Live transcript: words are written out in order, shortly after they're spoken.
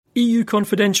EU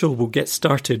Confidential will get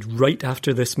started right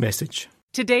after this message.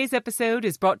 Today's episode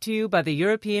is brought to you by the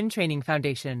European Training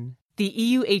Foundation, the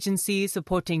EU agency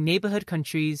supporting neighbourhood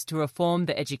countries to reform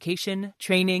their education,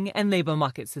 training and labour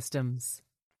market systems.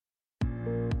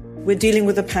 We're dealing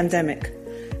with a pandemic,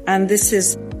 and this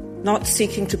is not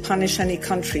seeking to punish any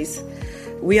countries.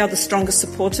 We are the strongest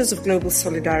supporters of global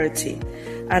solidarity.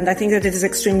 And I think that it is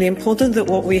extremely important that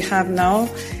what we have now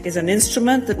is an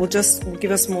instrument that will just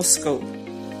give us more scope.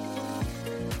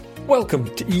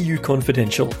 Welcome to EU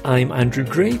Confidential. I'm Andrew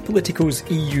Gray, Politico's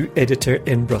EU editor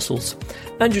in Brussels.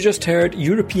 And you just heard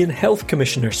European Health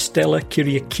Commissioner Stella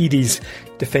Kyriakides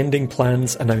defending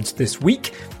plans announced this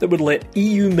week that would let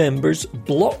EU members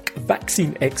block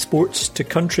vaccine exports to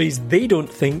countries they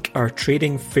don't think are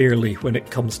trading fairly when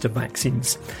it comes to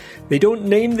vaccines. They don't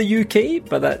name the UK,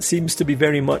 but that seems to be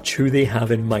very much who they have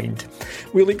in mind.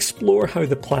 We'll explore how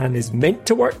the plan is meant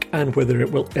to work and whether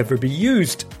it will ever be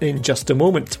used in just a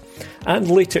moment.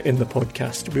 And later in the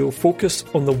podcast, we'll focus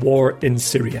on the war in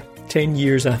Syria, 10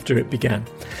 years after it began.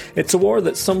 It's a war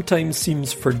that sometimes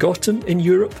seems forgotten in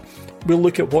Europe. We'll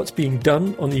look at what's being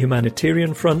done on the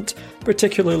humanitarian front,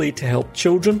 particularly to help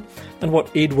children, and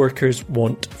what aid workers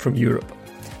want from Europe.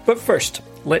 But first,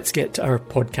 let's get to our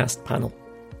podcast panel.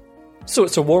 So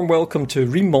it's a warm welcome to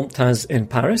Reem Momtaz in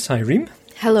Paris. Hi, Reem.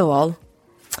 Hello, all.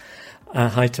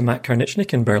 Hi to Matt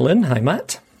Karnichnik in Berlin. Hi,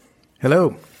 Matt.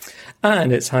 Hello.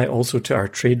 And it's hi also to our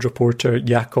trade reporter,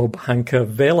 Jakob Hanke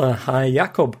Vela. Hi,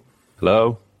 Jakob.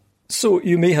 Hello. So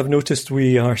you may have noticed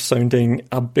we are sounding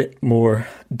a bit more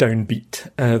downbeat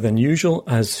than usual.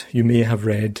 As you may have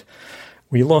read,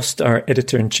 we lost our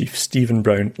editor-in-chief, Stephen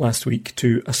Brown, last week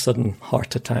to a sudden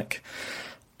heart attack.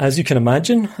 As you can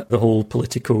imagine, the whole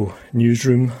Politico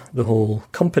newsroom, the whole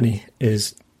company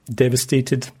is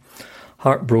devastated,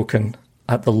 heartbroken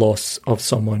at the loss of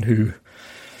someone who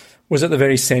was at the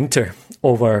very centre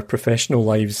of our professional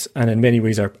lives and in many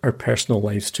ways our personal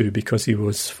lives too, because he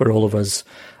was, for all of us,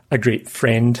 a great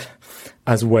friend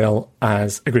as well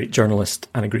as a great journalist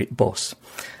and a great boss.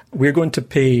 We're going to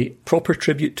pay proper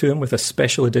tribute to him with a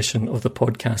special edition of the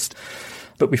podcast.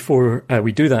 But before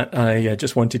we do that, I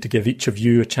just wanted to give each of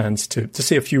you a chance to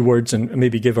say a few words and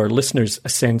maybe give our listeners a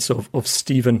sense of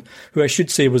Stephen, who I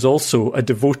should say was also a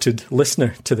devoted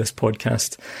listener to this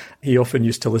podcast. He often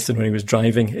used to listen when he was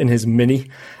driving in his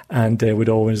Mini and would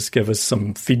always give us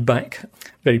some feedback,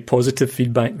 very positive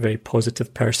feedback, very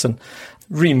positive person.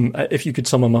 Reem, if you could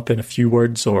sum him up in a few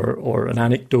words or an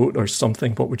anecdote or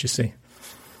something, what would you say?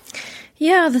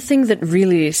 Yeah, the thing that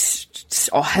really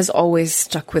has always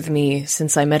stuck with me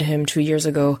since I met him 2 years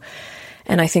ago,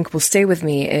 and I think will stay with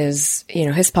me, is,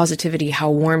 his positivity,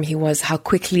 how warm he was, how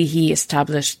quickly he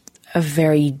established a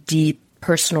very deep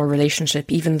personal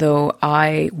relationship, even though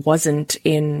I wasn't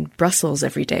in Brussels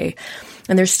every day.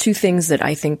 And there's two things that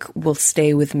I think will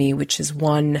stay with me, which is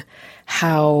one,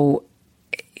 how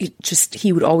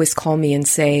he would always call me and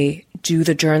say, do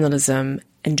the journalism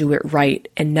and do it right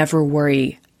and never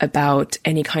worry about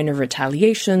any kind of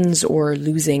retaliations or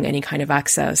losing any kind of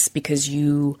access, because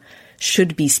you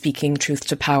should be speaking truth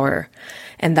to power.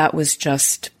 And that was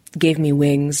just gave me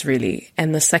wings, really.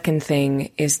 And the second thing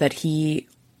is that he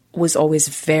was always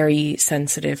very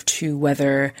sensitive to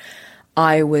whether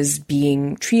I was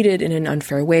being treated in an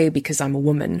unfair way because I'm a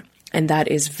woman. And that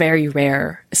is very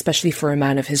rare, especially for a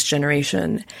man of his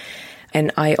generation.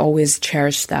 And I always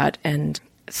cherished that. And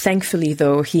thankfully,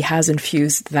 though, he has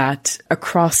infused that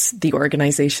across the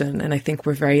organization. And I think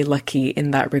we're very lucky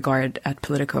in that regard at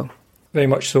Politico. Very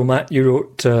much so, Matt. You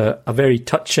wrote a very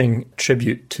touching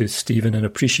tribute to Stephen, an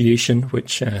appreciation,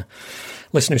 which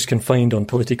listeners can find on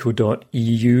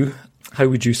politico.eu. How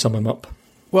would you sum him up?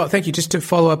 Well, thank you. Just to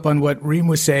follow up on what Reem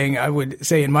was saying, I would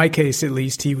say in my case, at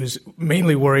least, he was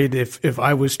mainly worried if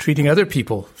I was treating other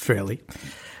people fairly.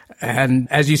 And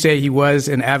as you say, he was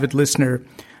an avid listener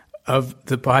of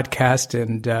the podcast.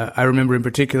 And I remember in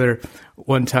particular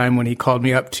one time when he called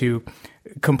me up to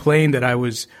complain that I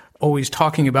was always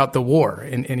talking about the war.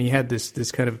 And he had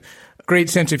this kind of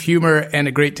great sense of humor and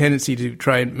a great tendency to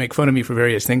try and make fun of me for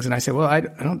various things. And I said, well, I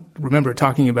don't remember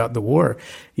talking about the war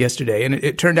yesterday. And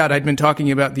it turned out I'd been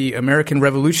talking about the American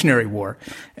Revolutionary War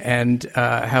and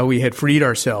how we had freed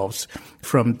ourselves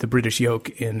from the British yoke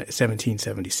in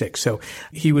 1776. So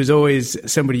he was always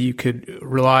somebody you could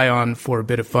rely on for a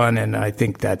bit of fun. And I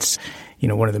think that's,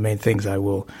 one of the main things I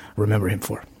will remember him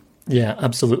for. Yeah,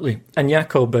 absolutely. And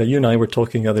Jakob, you and I were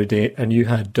talking the other day, and you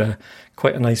had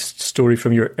quite a nice story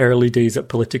from your early days at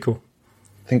Politico.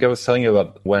 I think I was telling you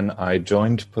about when I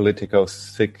joined Politico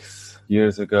 6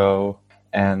 years ago,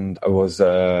 and I was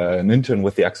an intern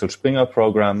with the Axel Springer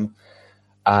program.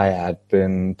 I had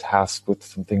been tasked with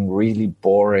something really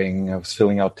boring. I was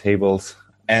filling out tables.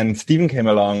 And Stephen came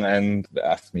along and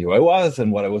asked me who I was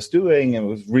and what I was doing, and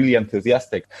was really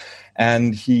enthusiastic.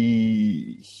 And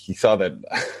he saw that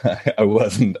I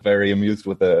wasn't very amused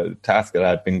with the task that I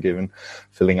had been given,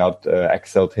 filling out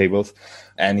Excel tables.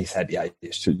 And he said, "Yeah,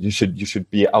 you should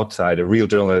be outside. A real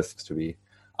journalist has to be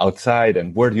outside.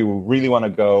 And where do you really want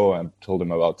to go?" I told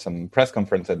him about some press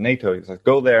conference at NATO. He said,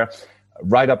 "Go there,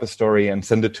 write up a story, and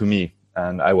send it to me,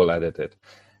 and I will edit it."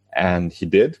 And he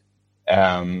did.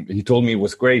 He told me it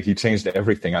was great. He changed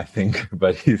everything, I think,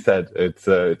 but he said it's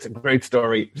a great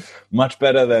story, much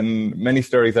better than many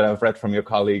stories that I've read from your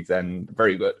colleagues, and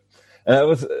very good. And that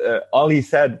was all he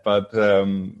said, but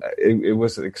it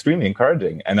was extremely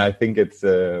encouraging. And I think it's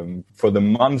for the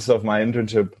months of my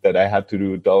internship that I had to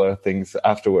do dollar things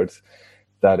afterwards,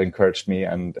 that encouraged me.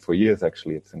 And for years,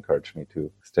 actually, it's encouraged me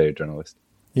to stay a journalist.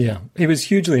 Yeah, he was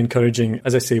hugely encouraging.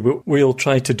 As I say, we'll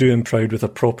try to do him proud with a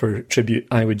proper tribute.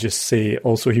 I would just say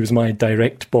also he was my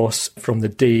direct boss from the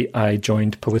day I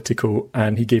joined Politico,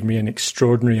 and he gave me an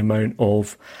extraordinary amount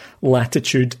of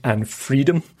latitude and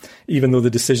freedom, even though the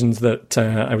decisions that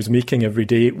I was making every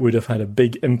day would have had a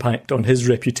big impact on his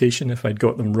reputation if I'd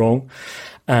got them wrong.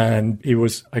 And he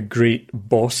was a great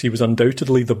boss. He was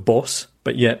undoubtedly the boss,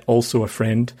 but yet also a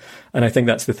friend. And I think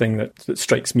that's the thing that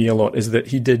strikes me a lot, is that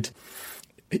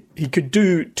he could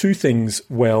do two things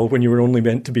well when you were only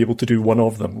meant to be able to do one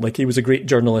of them. Like, he was a great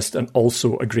journalist and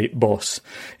also a great boss.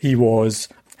 He was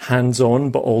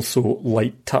hands-on, but also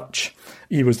light touch.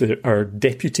 He was our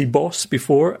deputy boss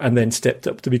before, and then stepped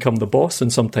up to become the boss.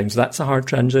 And sometimes that's a hard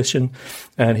transition.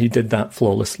 And he did that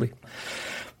flawlessly.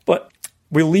 But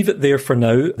we'll leave it there for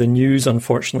now. The news,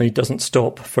 unfortunately, doesn't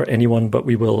stop for anyone, but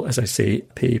we will, as I say,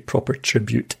 pay proper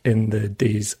tribute in the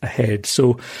days ahead.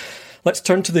 So let's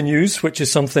turn to the news, which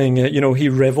is something, he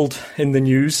revelled in the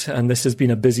news, and this has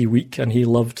been a busy week, and he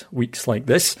loved weeks like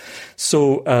this.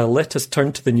 So let us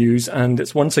turn to the news, and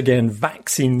it's once again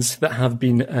vaccines that have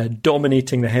been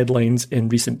dominating the headlines in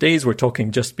recent days. We're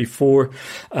talking just before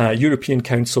European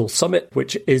Council Summit,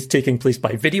 which is taking place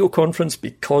by video conference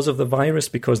because of the virus,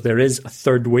 because there is a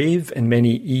third wave in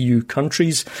many EU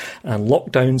countries, and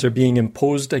lockdowns are being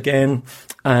imposed again,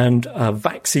 and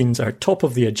vaccines are top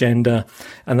of the agenda,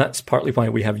 and that's partly why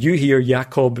we have you here,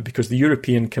 Jakob, because the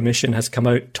European Commission has come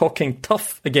out talking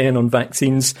tough again on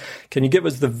vaccines. Can you give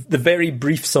us the very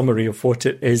brief summary of what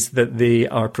it is that they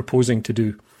are proposing to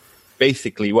do?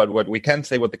 Basically, what we can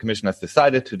say, what the Commission has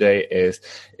decided today, is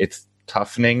it's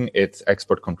toughening its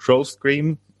export control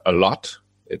scheme a lot.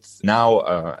 It's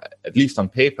now, at least on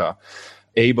paper,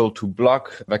 able to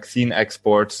block vaccine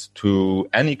exports to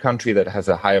any country that has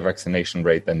a higher vaccination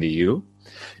rate than the EU,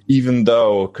 even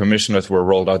though commissioners were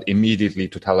rolled out immediately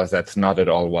to tell us that's not at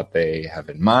all what they have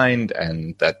in mind,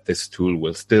 and that this tool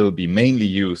will still be mainly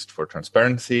used for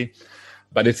transparency.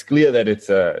 But it's clear that it's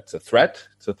a threat.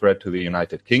 It's a threat to the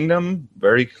United Kingdom,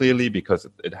 very clearly, because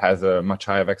it has a much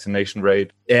higher vaccination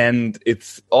rate. And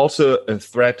it's also a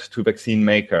threat to vaccine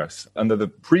makers. Under the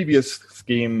previous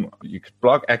scheme, you could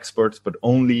block exports, but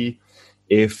only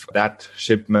if that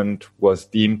shipment was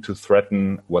deemed to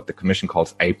threaten what the Commission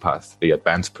calls APAs, the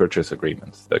advanced purchase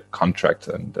agreements, the contracts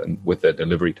and with their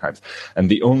delivery times. And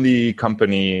the only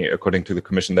company, according to the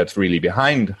Commission, that's really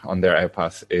behind on their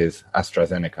APAs is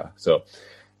AstraZeneca. So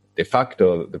de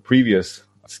facto, the previous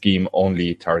scheme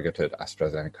only targeted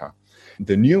AstraZeneca.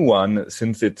 The new one,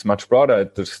 since it's much broader,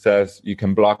 it just says you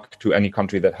can block to any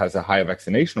country that has a higher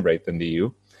vaccination rate than the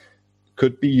EU,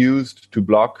 could be used to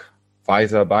block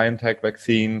Pfizer-BioNTech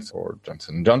vaccines or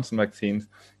Johnson & Johnson vaccines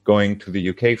going to the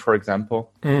UK, for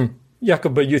example.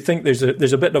 Jakob, but you think there's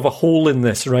a bit of a hole in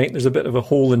this, right? There's a bit of a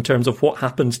hole in terms of what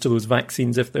happens to those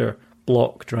vaccines if they're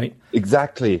blocked, right?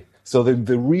 Exactly. So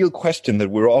the real question that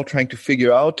we're all trying to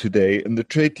figure out today, and the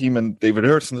trade team and David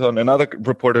Hirstenson and other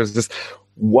reporters, is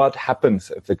what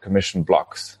happens if the Commission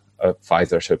blocks a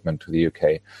Pfizer shipment to the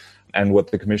UK? And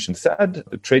what the Commission said,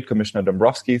 the Trade Commissioner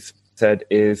Dombrovskis said,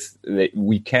 is that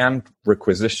we can't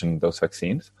requisition those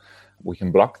vaccines. We can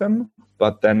block them,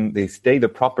 but then they stay the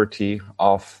property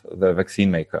of the vaccine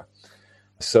maker.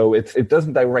 So it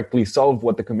doesn't directly solve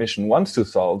what the Commission wants to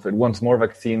solve. It wants more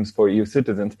vaccines for EU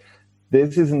citizens.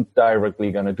 This isn't directly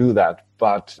going to do that.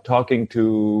 But talking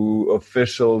to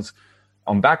officials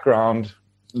on background,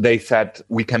 they said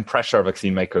we can pressure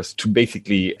vaccine makers to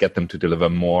basically get them to deliver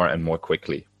more and more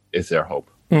quickly. Is there hope?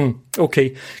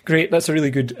 Okay, great. That's a really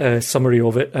good summary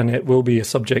of it, and it will be a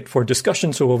subject for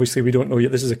discussion. So obviously we don't know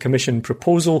yet. This is a Commission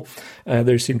proposal.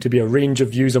 There seem to be a range of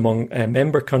views among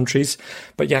member countries.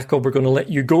 But Jakob, we're going to let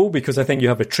you go because I think you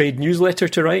have a trade newsletter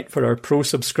to write for our pro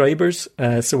subscribers.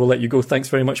 So we'll let you go. Thanks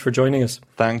very much for joining us.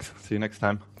 Thanks. See you next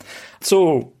time.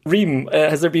 So, Reem,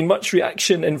 has there been much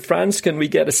reaction in France? Can we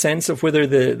get a sense of whether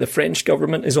the French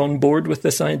government is on board with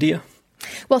this idea?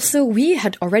 Well, so we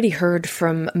had already heard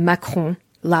from Macron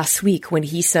last week when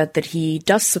he said that he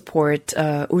does support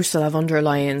Ursula von der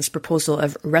Leyen's proposal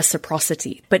of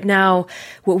reciprocity. But now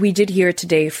what we did hear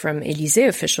today from Élysée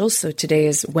officials, so today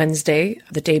is Wednesday,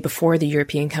 the day before the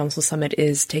European Council summit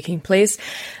is taking place,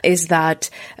 is that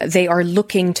they are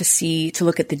looking to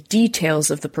look at the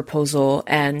details of the proposal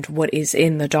and what is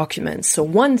in the documents. So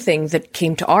one thing that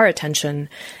came to our attention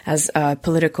as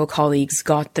political colleagues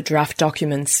got the draft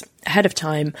documents ahead of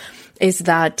time is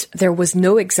that there was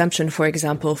no exemption, for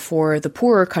example, for the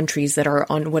poorer countries that are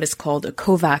on what is called a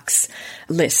COVAX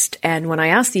list. And when I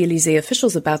asked the Élysée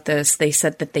officials about this, they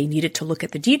said that they needed to look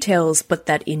at the details, but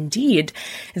that indeed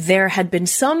there had been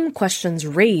some questions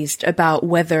raised about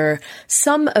whether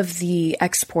some of the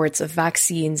exports of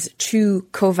vaccines to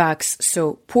COVAX,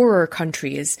 so poorer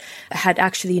countries, had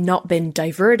actually not been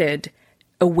diverted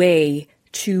away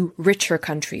to richer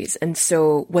countries. And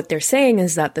so what they're saying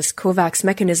is that this COVAX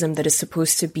mechanism that is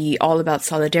supposed to be all about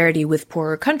solidarity with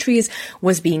poorer countries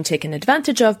was being taken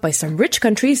advantage of by some rich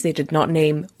countries, they did not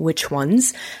name which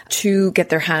ones, to get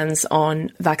their hands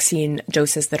on vaccine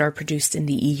doses that are produced in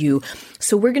the EU.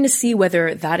 So we're going to see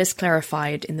whether that is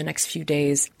clarified in the next few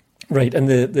days. Right, and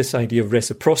this idea of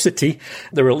reciprocity,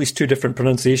 there were at least two different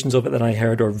pronunciations of it that I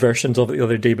heard, or versions of it the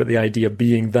other day, but the idea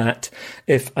being that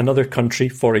if another country,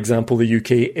 for example the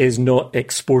UK, is not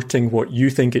exporting what you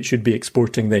think it should be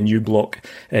exporting, then you block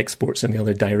exports in the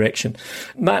other direction.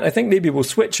 Matt, I think maybe we'll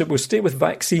switch. We'll stay with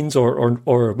vaccines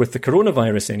or with the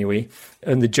coronavirus anyway.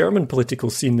 In the German political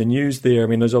scene, the news there, I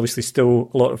mean, there's obviously still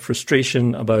a lot of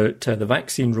frustration about the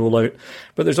vaccine rollout,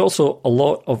 but there's also a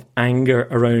lot of anger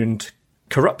around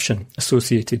corruption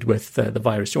associated with the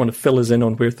virus. Do you want to fill us in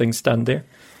on where things stand there?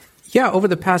 Yeah, over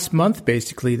the past month,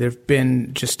 basically, there have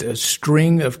been just a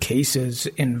string of cases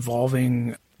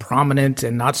involving prominent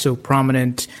and not so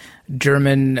prominent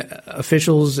German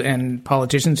officials and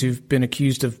politicians who've been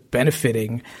accused of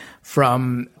benefiting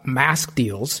from mask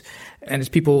deals. And as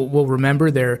people will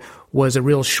remember, there was a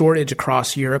real shortage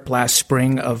across Europe last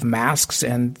spring of masks,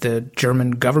 and the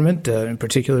German government, in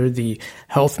particular the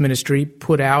health ministry,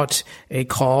 put out a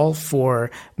call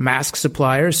for mask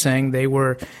suppliers saying they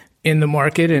were in the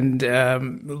market and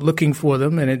looking for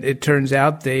them. And it turns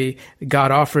out they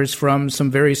got offers from some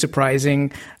very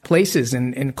surprising places,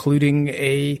 including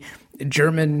a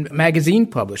German magazine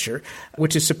publisher,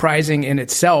 which is surprising in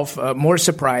itself. More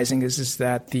surprising is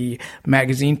that the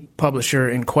magazine publisher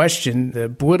in question, the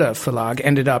Burda Verlag,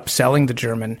 ended up selling the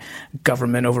German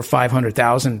government over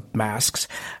 500,000 masks.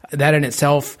 That in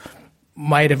itself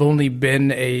might have only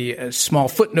been a small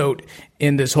footnote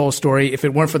in this whole story if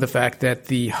it weren't for the fact that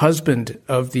the husband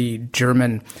of the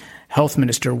German health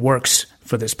minister works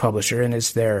for this publisher and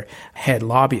is their head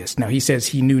lobbyist. Now, he says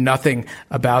he knew nothing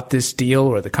about this deal,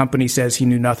 or the company says he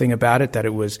knew nothing about it, that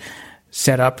it was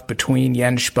set up between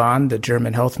Jens Spahn, the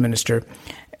German health minister,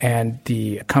 and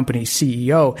the company's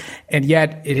CEO. And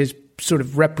yet it has sort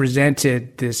of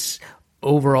represented this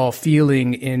overall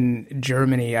feeling in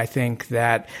Germany, I think,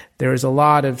 that there is a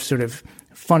lot of sort of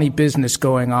funny business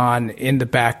going on in the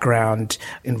background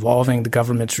involving the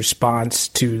government's response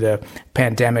to the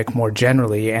pandemic more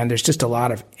generally. And there's just a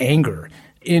lot of anger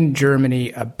in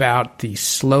Germany about the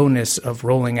slowness of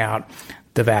rolling out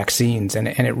the vaccines. And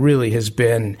it really has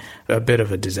been a bit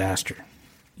of a disaster.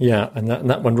 Yeah, and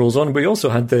that one rolls on. We also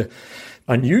had the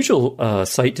unusual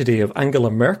sight today of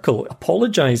Angela Merkel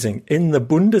apologising in the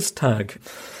Bundestag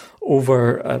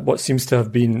over what seems to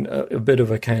have been a bit of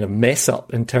a kind of mess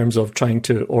up in terms of trying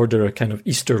to order a kind of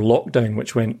Easter lockdown,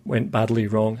 which went badly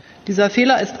wrong. Dieser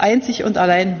Fehler ist einzig und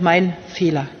allein mein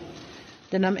Fehler.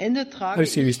 Denn am Ende trage How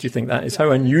serious do you think that is?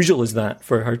 How unusual is that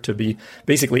for her to be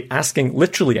basically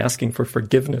literally asking for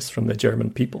forgiveness from the German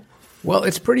people? Well,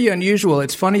 it's pretty unusual.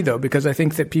 It's funny, though, because I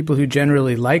think that people who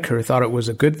generally like her thought it was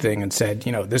a good thing and said,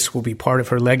 this will be part of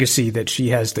her legacy, that she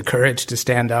has the courage to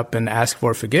stand up and ask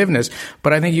for forgiveness.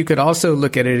 But I think you could also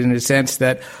look at it in a sense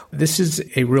that this is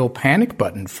a real panic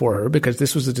button for her, because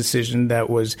this was a decision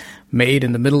that was made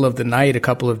in the middle of the night a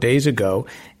couple of days ago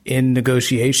in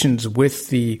negotiations with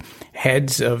the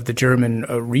heads of the German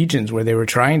regions, where they were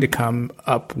trying to come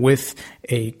up with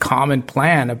a common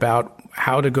plan about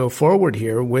how to go forward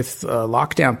here with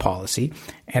lockdown policy.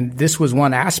 And this was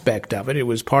one aspect of it. It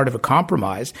was part of a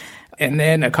compromise. And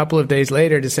then a couple of days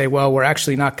later to say, well, we're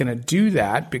actually not going to do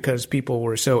that because people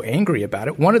were so angry about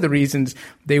it. One of the reasons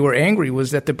they were angry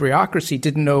was that the bureaucracy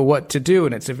didn't know what to do.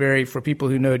 And for people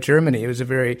who know Germany, it was a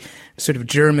very sort of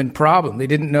German problem. They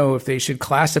didn't know if they should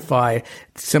classify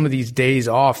some of these days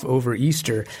off over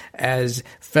Easter as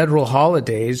federal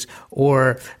holidays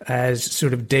or as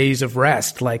sort of days of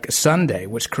rest, like a Sunday,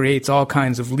 which creates all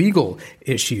kinds of legal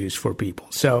issues for people.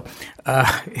 So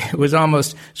it was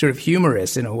almost sort of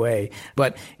humorous in a way.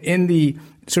 But in the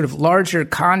sort of larger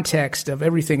context of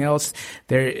everything else,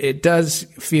 it does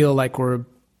feel like we're a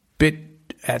bit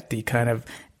at the kind of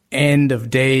end of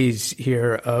days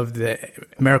here of the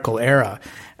Merkel era.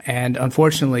 And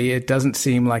unfortunately, it doesn't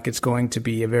seem like it's going to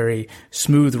be a very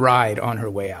smooth ride on her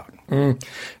way out.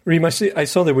 Reem, I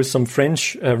saw there was some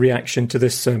French reaction to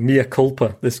this mea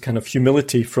culpa, this kind of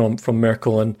humility from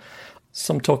Merkel, and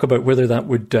some talk about whether that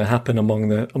would happen among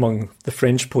the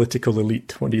French political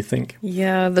elite. What do you think?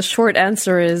 Yeah, the short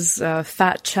answer is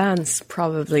fat chance,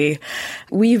 probably.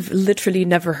 We've literally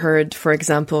never heard, for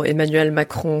example, Emmanuel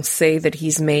Macron say that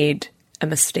he's made a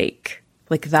mistake.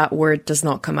 Like, that word does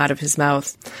not come out of his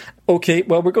mouth. Okay,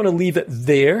 well, we're going to leave it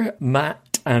there.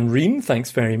 Matt and Reem,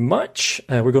 thanks very much.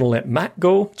 We're going to let Matt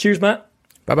go. Cheers, Matt.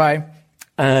 Bye-bye.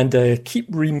 And keep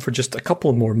Reem for just a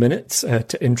couple more minutes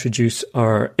to introduce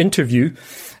our interview.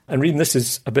 And Reem, this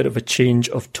is a bit of a change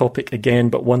of topic again,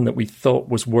 but one that we thought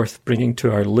was worth bringing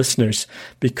to our listeners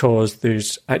because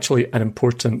there's actually an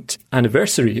important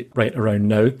anniversary right around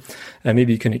now.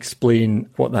 Maybe you can explain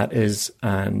what that is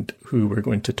and who we're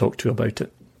going to talk to about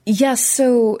it. Yes,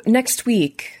 so next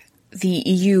week, the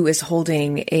EU is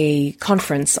holding a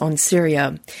conference on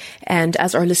Syria. And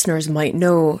as our listeners might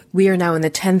know, we are now in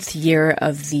the 10th year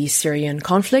of the Syrian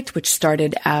conflict, which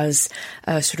started as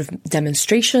sort of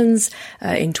demonstrations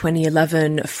in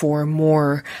 2011 for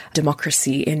more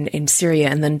democracy in Syria,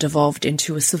 and then devolved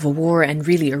into a civil war and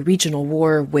really a regional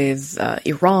war with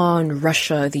Iran,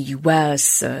 Russia, the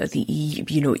US, the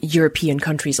European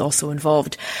countries also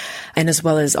involved, and as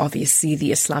well as obviously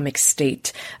the Islamic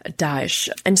State, Daesh.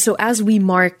 And so as we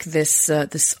mark this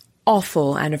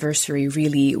awful anniversary,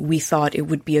 really, we thought it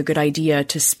would be a good idea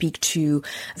to speak to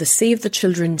the Save the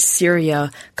Children Syria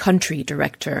country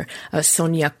director,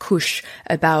 Sonia Kush,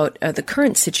 about the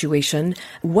current situation,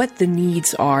 what the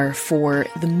needs are for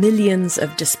the millions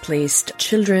of displaced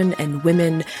children and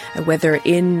women, whether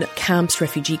in camps,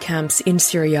 refugee camps in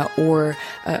Syria or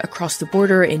across the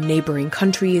border in neighboring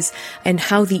countries, and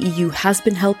how the EU has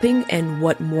been helping and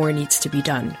what more needs to be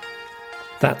done.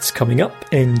 That's coming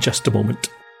up in just a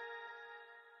moment.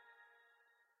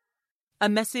 A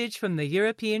message from the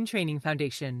European Training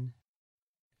Foundation.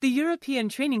 The European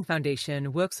Training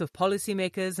Foundation works with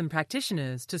policymakers and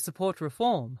practitioners to support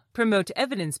reform, promote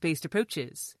evidence-based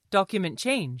approaches, document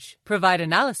change, provide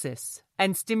analysis,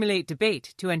 and stimulate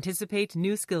debate to anticipate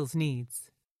new skills needs.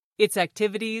 Its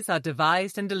activities are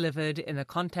devised and delivered in the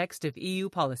context of EU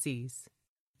policies.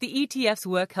 The ETF's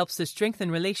work helps to strengthen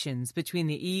relations between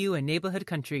the EU and neighbourhood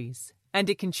countries, and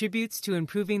it contributes to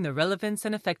improving the relevance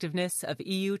and effectiveness of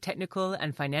EU technical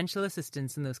and financial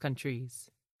assistance in those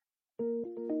countries.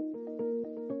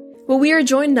 Well, we are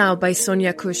joined now by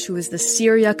Sonia Kush, who is the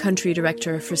Syria Country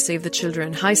Director for Save the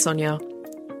Children. Hi, Sonia.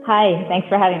 Hi, thanks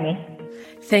for having me.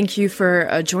 Thank you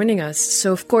for joining us.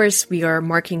 So, of course, we are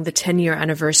marking the 10-year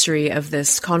anniversary of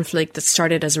this conflict that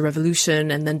started as a revolution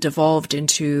and then devolved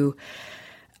into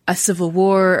a civil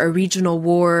war, a regional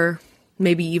war,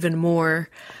 maybe even more.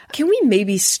 Can we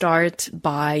maybe start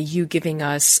by you giving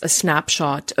us a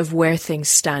snapshot of where things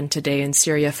stand today in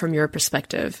Syria from your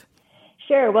perspective?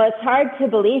 Sure. Well, it's hard to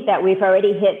believe that we've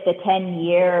already hit the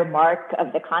 10-year mark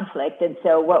of the conflict. And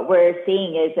so what we're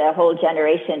seeing is a whole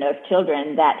generation of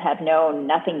children that have known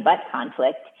nothing but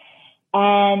conflict.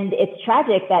 And it's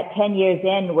tragic that 10 years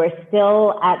in, we're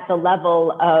still at the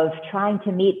level of trying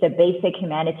to meet the basic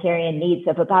humanitarian needs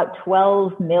of about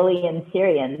 12 million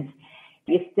Syrians.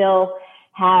 You still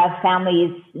have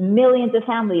families, millions of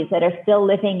families that are still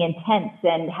living in tents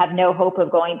and have no hope of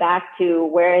going back to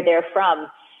where they're from.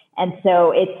 And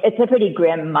so it's a pretty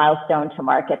grim milestone to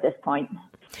mark at this point.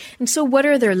 And so what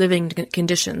are their living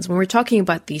conditions? When we're talking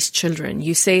about these children,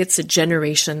 you say it's a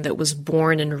generation that was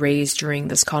born and raised during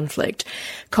this conflict.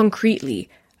 Concretely,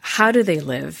 how do they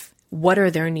live? What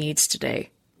are their needs today?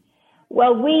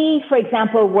 Well, we, for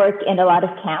example, work in a lot of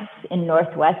camps in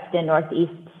northwest and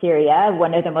northeast Syria,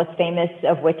 one of the most famous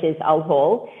of which is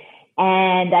Al-Hol.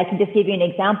 And I can just give you an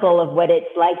example of what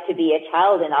it's like to be a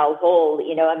child in Al-Hol.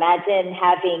 You know, imagine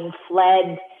having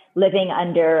fled living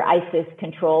under ISIS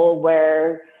control,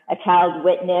 where a child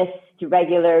witnessed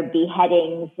regular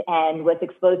beheadings and was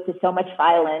exposed to so much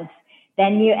violence.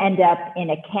 Then you end up in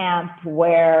a camp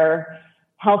where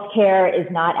healthcare is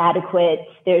not adequate.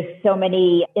 There's so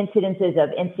many incidences of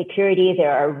insecurity.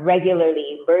 There are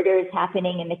regularly murders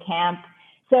happening in the camp.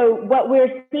 So what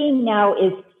we're seeing now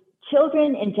is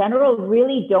children in general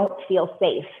really don't feel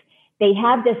safe. They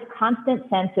have this constant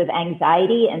sense of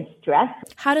anxiety and stress.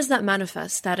 How does that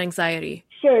manifest, that anxiety?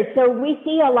 Sure. So we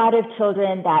see a lot of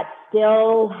children that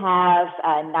still have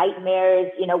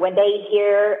nightmares. You know, when they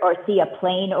hear or see a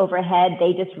plane overhead,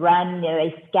 they just run,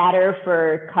 they scatter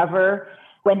for cover.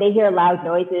 When they hear loud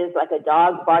noises like a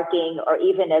dog barking or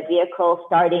even a vehicle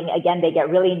starting, again, they get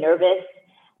really nervous.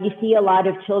 You see a lot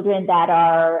of children that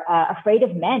are afraid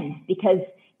of men because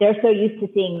they're so used to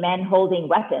seeing men holding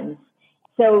weapons.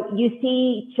 So you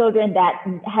see children that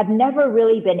have never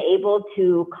really been able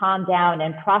to calm down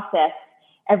and process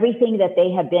everything that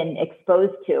they have been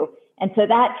exposed to. And so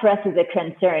that for us is a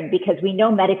concern because we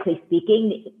know medically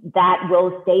speaking that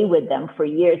will stay with them for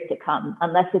years to come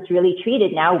unless it's really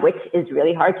treated now, which is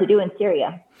really hard to do in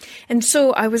Syria. And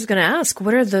so I was going to ask,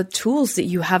 what are the tools that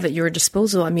you have at your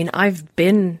disposal? I mean, I've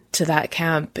been to that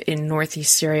camp in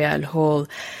northeast Syria, Al-Hol,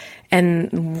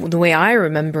 and the way I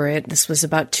remember it, this was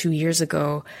about 2 years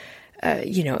ago,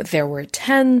 there were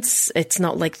tents. It's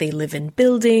not like they live in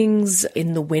buildings.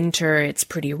 In the winter, it's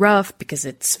pretty rough because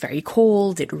it's very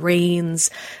cold. It rains.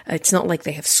 It's not like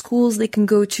they have schools they can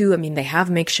go to. I mean, they have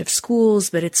makeshift schools,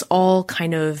 but it's all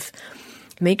kind of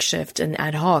makeshift and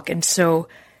ad hoc. And so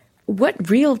what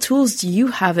real tools do you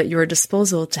have at your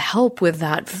disposal to help with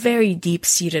that very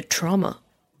deep-seated trauma?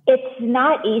 It's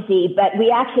not easy, but we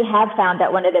actually have found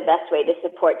that one of the best ways to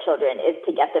support children is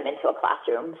to get them into a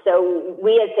classroom. So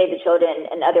we at Save the Children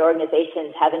and other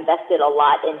organizations have invested a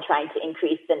lot in trying to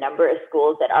increase the number of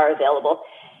schools that are available.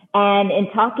 And in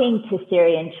talking to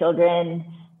Syrian children,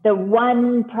 the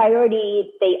one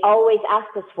priority they always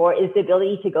ask us for is the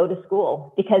ability to go to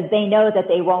school because they know that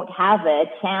they won't have a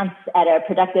chance at a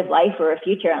productive life or a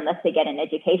future unless they get an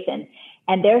education.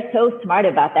 And they're so smart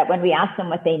about that. When we ask them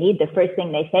what they need, the first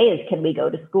thing they say is, can we go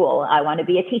to school? I want to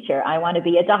be a teacher. I want to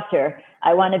be a doctor.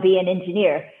 I want to be an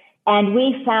engineer. And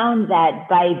we found that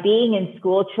by being in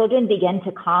school, children begin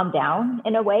to calm down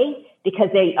in a way because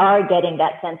they are getting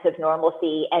that sense of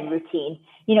normalcy and routine.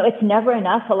 You know, it's never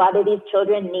enough. A lot of these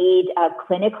children need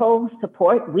clinical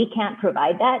support. We can't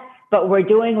provide that, but we're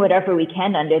doing whatever we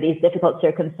can under these difficult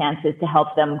circumstances to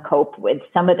help them cope with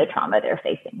some of the trauma they're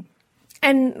facing.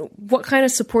 And what kind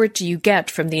of support do you get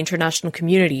from the international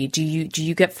community? Do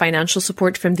you get financial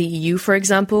support from the EU, for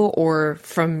example, or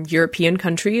from European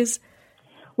countries?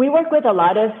 We work with a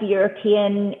lot of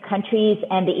European countries,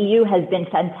 and the EU has been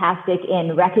fantastic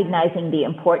in recognizing the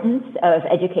importance of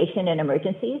education in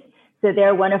emergencies. So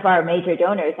they're one of our major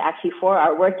donors actually for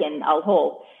our work in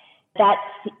Al-Hol. That's,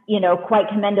 quite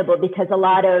commendable because a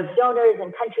lot of donors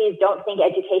and countries don't think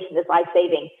education is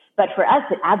life-saving. But for us,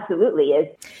 it absolutely is.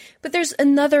 But there's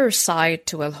another side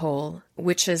to Al-Hol,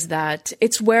 which is that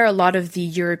it's where a lot of the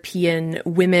European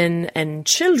women and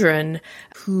children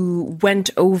who went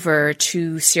over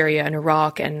to Syria and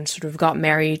Iraq and sort of got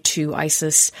married to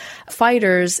ISIS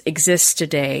fighters exist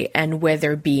today, and where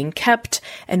they're being kept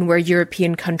and where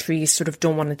European countries sort of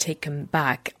don't want to take them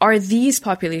back. Are these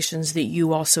populations that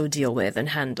you also deal with and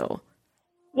handle?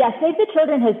 Yeah, Save the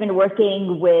Children has been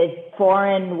working with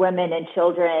foreign women and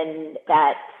children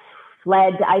that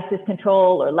fled ISIS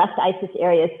control or left ISIS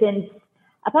areas since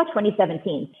about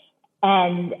 2017.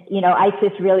 And,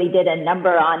 ISIS really did a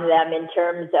number on them in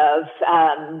terms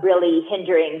of really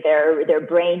hindering their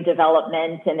brain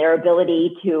development and their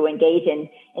ability to engage in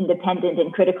independent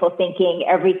and critical thinking.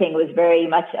 Everything was very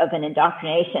much of an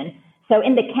indoctrination. So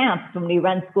in the camps, when we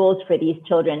run schools for these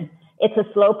children, it's a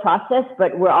slow process,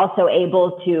 but we're also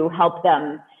able to help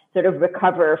them sort of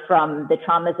recover from the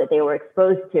traumas that they were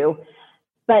exposed to.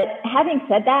 But having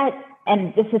said that,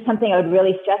 and this is something I would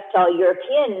really stress to all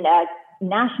European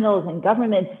nationals and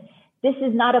governments, this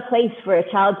is not a place for a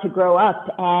child to grow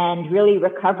up and really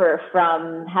recover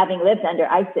from having lived under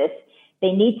ISIS.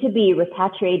 They need to be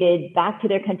repatriated back to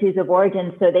their countries of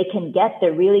origin so they can get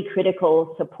the really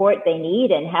critical support they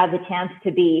need and have a chance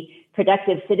to be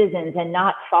productive citizens and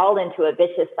not fall into a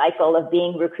vicious cycle of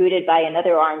being recruited by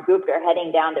another armed group or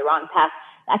heading down the wrong path.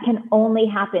 That can only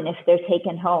happen if they're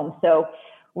taken home. So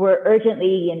we're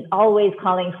urgently and always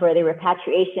calling for the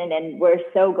repatriation, and we're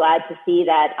so glad to see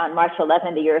that on March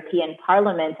 11, the European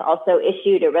Parliament also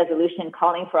issued a resolution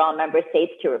calling for all member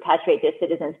states to repatriate their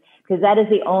citizens, because that is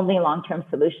the only long-term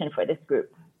solution for this group.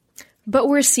 But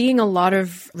we're seeing a lot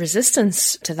of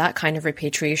resistance to that kind of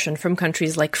repatriation from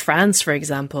countries like France, for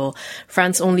example.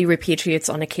 France only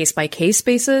repatriates on a case-by-case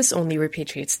basis, only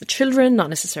repatriates the children, not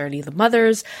necessarily the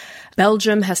mothers.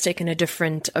 Belgium has taken a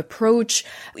different approach.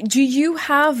 Do you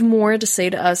have more to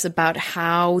say to us about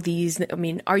how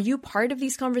are you part of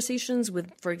these conversations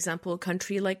with, for example, a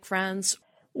country like France?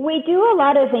 We do a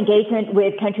lot of engagement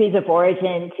with countries of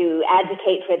origin to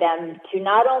advocate for them to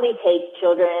not only take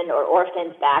children or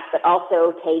orphans back, but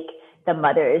also take the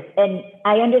mothers. And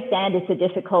I understand it's a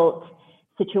difficult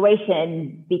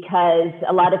situation because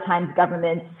a lot of times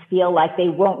governments feel like they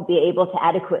won't be able to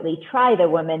adequately try the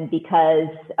women because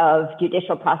of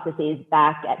judicial processes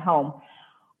back at home.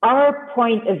 Our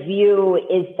point of view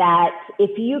is that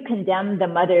if you condemn the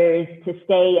mothers to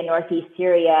stay in northeast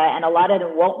Syria, and a lot of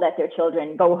them won't let their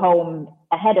children go home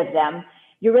ahead of them,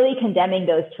 you're really condemning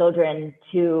those children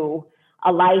to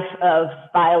a life of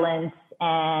violence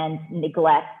and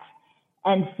neglect.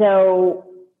 And so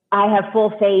I have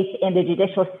full faith in the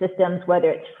judicial systems,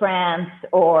 whether it's France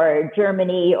or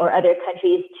Germany or other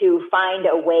countries, to find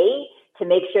a way to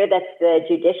make sure that the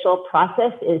judicial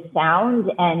process is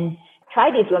sound and try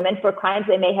these women for crimes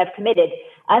they may have committed.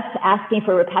 Us asking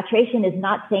for repatriation is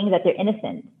not saying that they're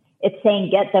innocent. It's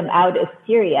saying get them out of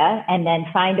Syria and then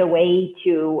find a way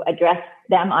to address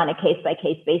them on a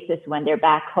case-by-case basis when they're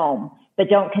back home. But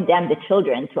don't condemn the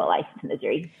children to a life of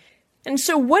misery. And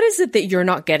so what is it that you're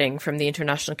not getting from the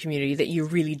international community that you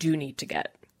really do need to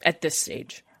get at this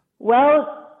stage?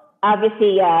 Well,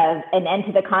 obviously, an end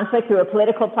to the conflict through a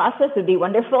political process would be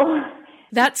wonderful.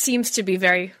 That seems to be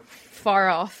very far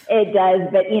off. It does,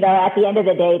 but at the end of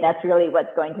the day, that's really what's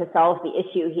going to solve the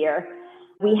issue here.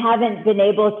 We haven't been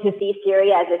able to see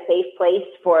Syria as a safe place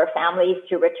for families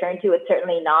to return to. It's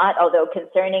certainly not, although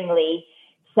concerningly,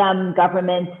 some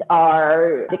governments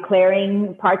are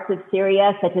declaring parts of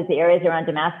Syria, such as the areas around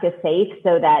Damascus, safe,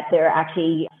 so that they're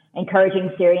actually encouraging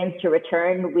Syrians to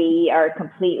return. We are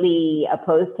completely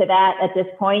opposed to that at this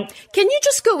point. Can you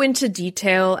just go into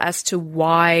detail as to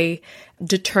why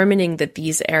determining that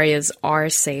these areas are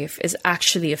safe is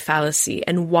actually a fallacy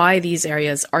and why these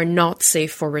areas are not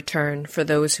safe for return for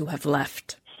those who have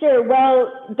left? Sure.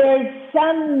 Well, there's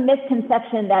some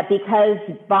misconception that because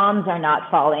bombs are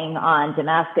not falling on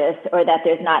Damascus or that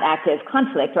there's not active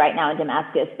conflict right now in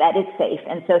Damascus, that it's safe.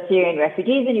 And so Syrian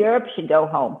refugees in Europe should go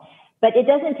home. But it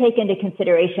doesn't take into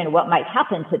consideration what might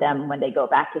happen to them when they go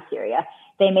back to Syria.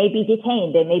 They may be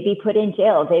detained. They may be put in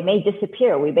jail. They may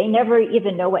disappear. We may never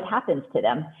even know what happens to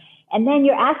them. And then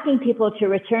you're asking people to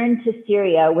return to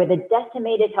Syria with a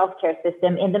decimated healthcare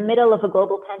system in the middle of a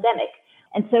global pandemic.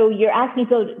 And so you're asking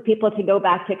people to go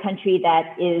back to a country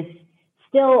that is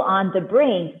still on the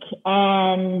brink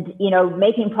and,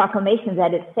 making proclamations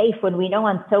that it's safe when we know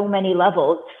on so many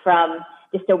levels from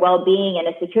just a well-being and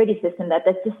a security system that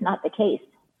that's just not the case.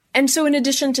 And so in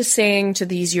addition to saying to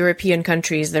these European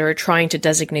countries that are trying to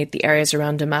designate the areas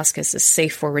around Damascus as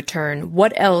safe for return,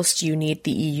 what else do you need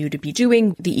the EU to be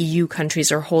doing? The EU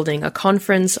countries are holding a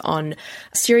conference on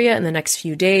Syria in the next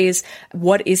few days.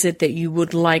 What is it that you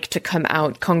would like to come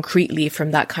out concretely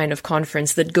from that kind of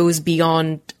conference that goes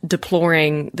beyond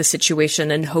deploring the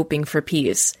situation and hoping for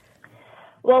peace?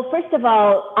 Well, first of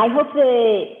all, I hope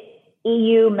the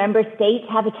EU member states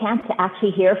have a chance to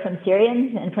actually hear from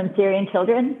Syrians and from Syrian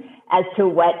children as to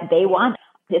what they want.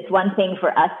 It's one thing for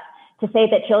us to say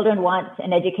that children want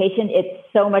an education. It's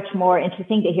so much more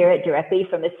interesting to hear it directly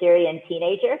from a Syrian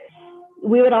teenager.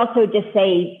 We would also just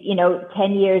say,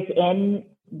 10 years in,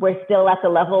 we're still at the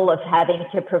level of having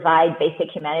to provide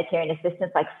basic humanitarian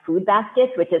assistance like food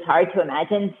baskets, which is hard to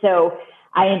imagine. So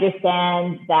I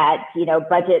understand that,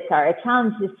 budgets are a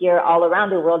challenge this year all around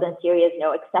the world, and Syria is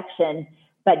no exception.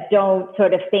 But don't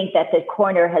sort of think that the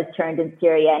corner has turned in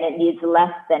Syria and it needs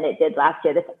less than it did last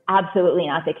year. That's absolutely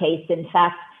not the case. In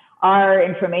fact, our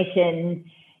information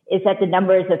is that the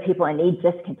numbers of people in need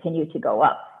just continue to go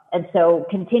up. And so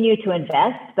continue to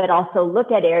invest, but also look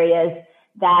at areas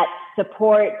that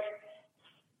support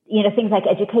things like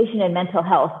education and mental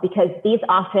health, because these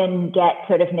often get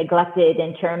sort of neglected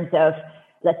in terms of,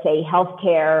 let's say,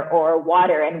 healthcare or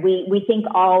water. And we think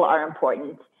all are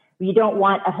important. You don't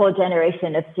want a whole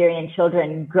generation of Syrian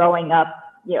children growing up,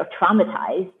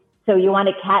 traumatized. So you want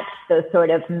to catch those sort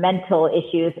of mental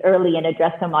issues early and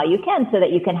address them while you can so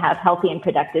that you can have healthy and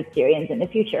productive Syrians in the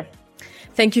future.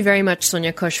 Thank you very much,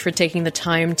 Sonia Kusch, for taking the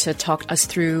time to talk us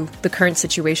through the current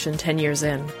situation 10 years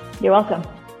in. You're welcome.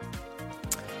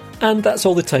 And that's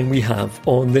all the time we have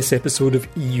on this episode of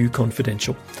EU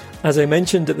Confidential. As I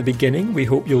mentioned at the beginning, we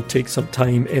hope you'll take some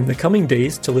time in the coming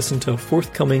days to listen to a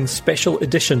forthcoming special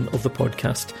edition of the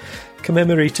podcast,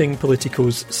 commemorating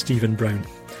Politico's Stephen Brown.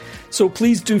 So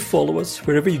please do follow us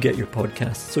wherever you get your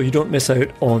podcasts so you don't miss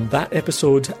out on that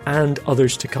episode and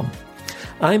others to come.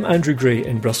 I'm Andrew Gray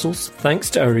in Brussels. Thanks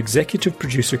to our executive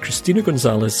producer, Christina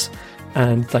Gonzalez,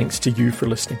 and thanks to you for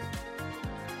listening.